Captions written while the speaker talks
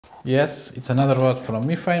Yes, it's another rod from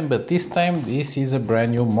MIFINE, but this time this is a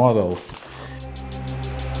brand new model.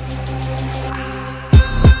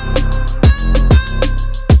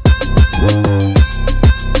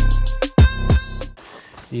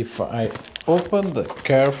 If I open the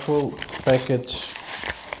careful package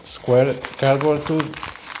square cardboard tube,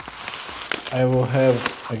 I will have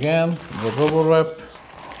again the bubble wrap.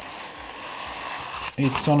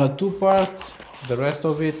 It's on a two-part, the rest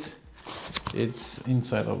of it it's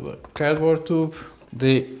inside of the cardboard tube.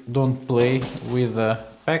 They don't play with the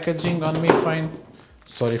packaging on MIFINE.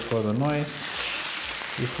 Sorry for the noise.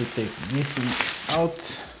 If we take this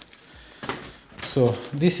out. So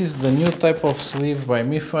this is the new type of sleeve by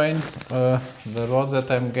MIFINE. The rods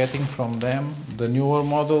that I'm getting from them, the newer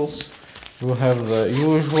models, will have the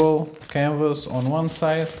usual canvas on one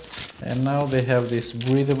side, and now they have this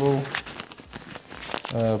breathable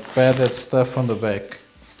padded stuff on the back.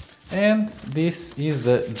 And this is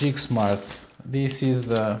the Jig Smart. This is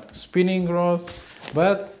the spinning rod,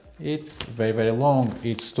 but it's very long.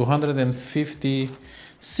 It's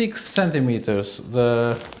 256 centimeters.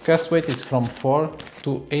 The cast weight is from 4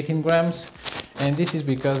 to 18 grams, and this is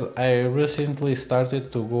because I recently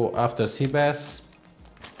started to go after sea bass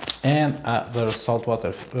and other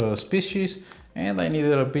saltwater species, and I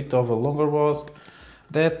needed a bit of a longer rod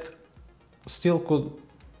that still could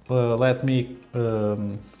let me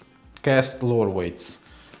cast lower weights.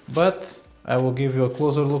 But I will give you a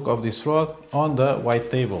closer look of this rod on the white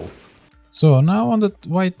table. So now on the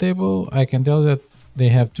white table I can tell you that they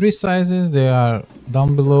have three sizes. They are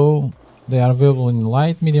down below. They are available in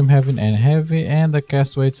light, medium, heavy and heavy, and the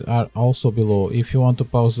cast weights are also below. If you want to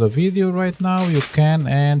pause the video right now, you can,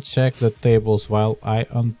 and check the tables while I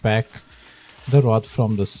unpack the rod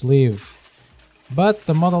from the sleeve. But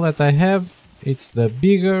the model that I have, it's the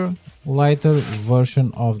bigger, lighter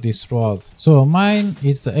version of this rod. So mine,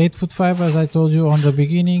 it's the 8'5", as I told you on the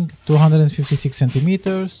beginning, 256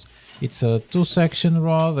 centimeters. It's a two-section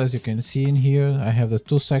rod, as you can see in here. I have the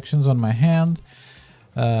two sections on my hand,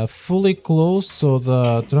 fully closed, so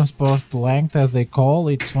the transport length, as they call,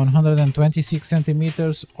 it's 126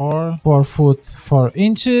 centimeters or 4 foot 4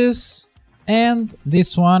 inches. And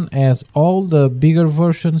this one, as all the bigger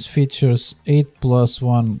versions, features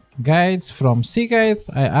 8+1 guides from Sea Guide.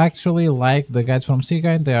 I actually like the guides from Sea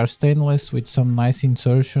Guide. They are stainless with some nice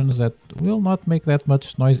insertions that will not make that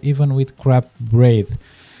much noise even with crap braid.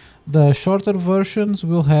 The shorter versions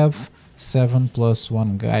will have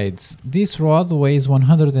 7+1 guides. This rod weighs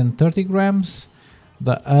 130 grams.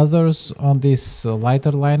 The others on this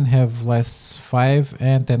lighter line have less, 5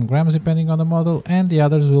 and 10 grams depending on the model, and the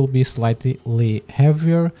others will be slightly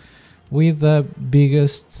heavier, with the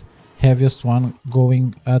biggest, heaviest one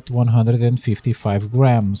going at 155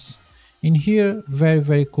 grams. In here,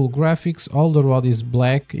 very cool graphics. All the rod is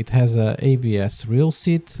black. It has a ABS reel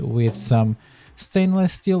seat with some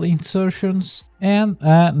stainless steel insertions and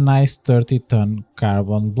a nice 30-ton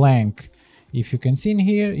carbon blank. If you can see in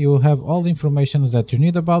here, you have all the information that you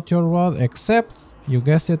need about your rod, except, you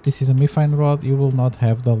guessed it, this is a MIFINE rod. You will not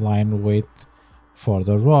have the line weight for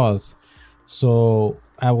the rod. So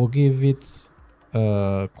I will give it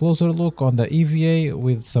a closer look on the EVA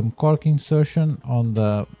with some cork insertion on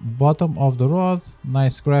the bottom of the rod.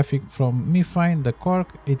 Nice graphic from MIFINE. The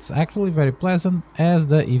cork, it's actually very pleasant, as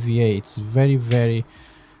the EVA. It's very,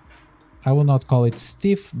 I will not call it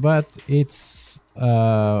stiff, but it's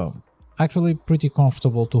actually pretty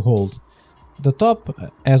comfortable to hold. The top,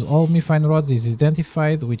 as all MIFINE rods, is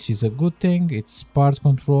identified, which is a good thing. It's part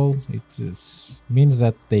control. It means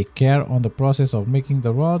that they care on the process of making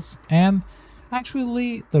the rods, and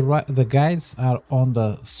actually the guides are on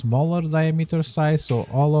the smaller diameter size, so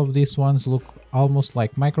all of these ones look almost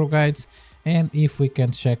like micro guides. And if we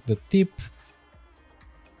can check the tip,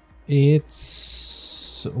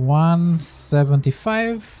 it's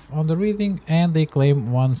 175 on the reading, and they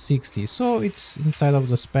claim 160, so it's inside of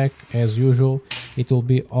the spec as usual. It will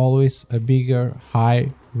be always a bigger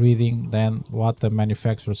high reading than what the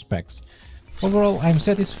manufacturer specs. Overall, I'm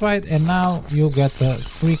satisfied, and now you get a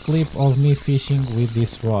free clip of me fishing with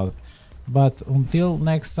this rod. But until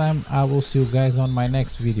next time, I will see you guys on my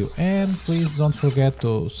next video, and please don't forget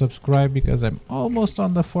to subscribe, because I'm almost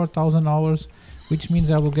on the 4,000 hours, which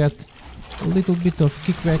means I will get a little bit of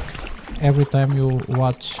kickback every time you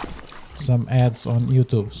watch some ads on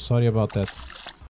YouTube. Sorry about that.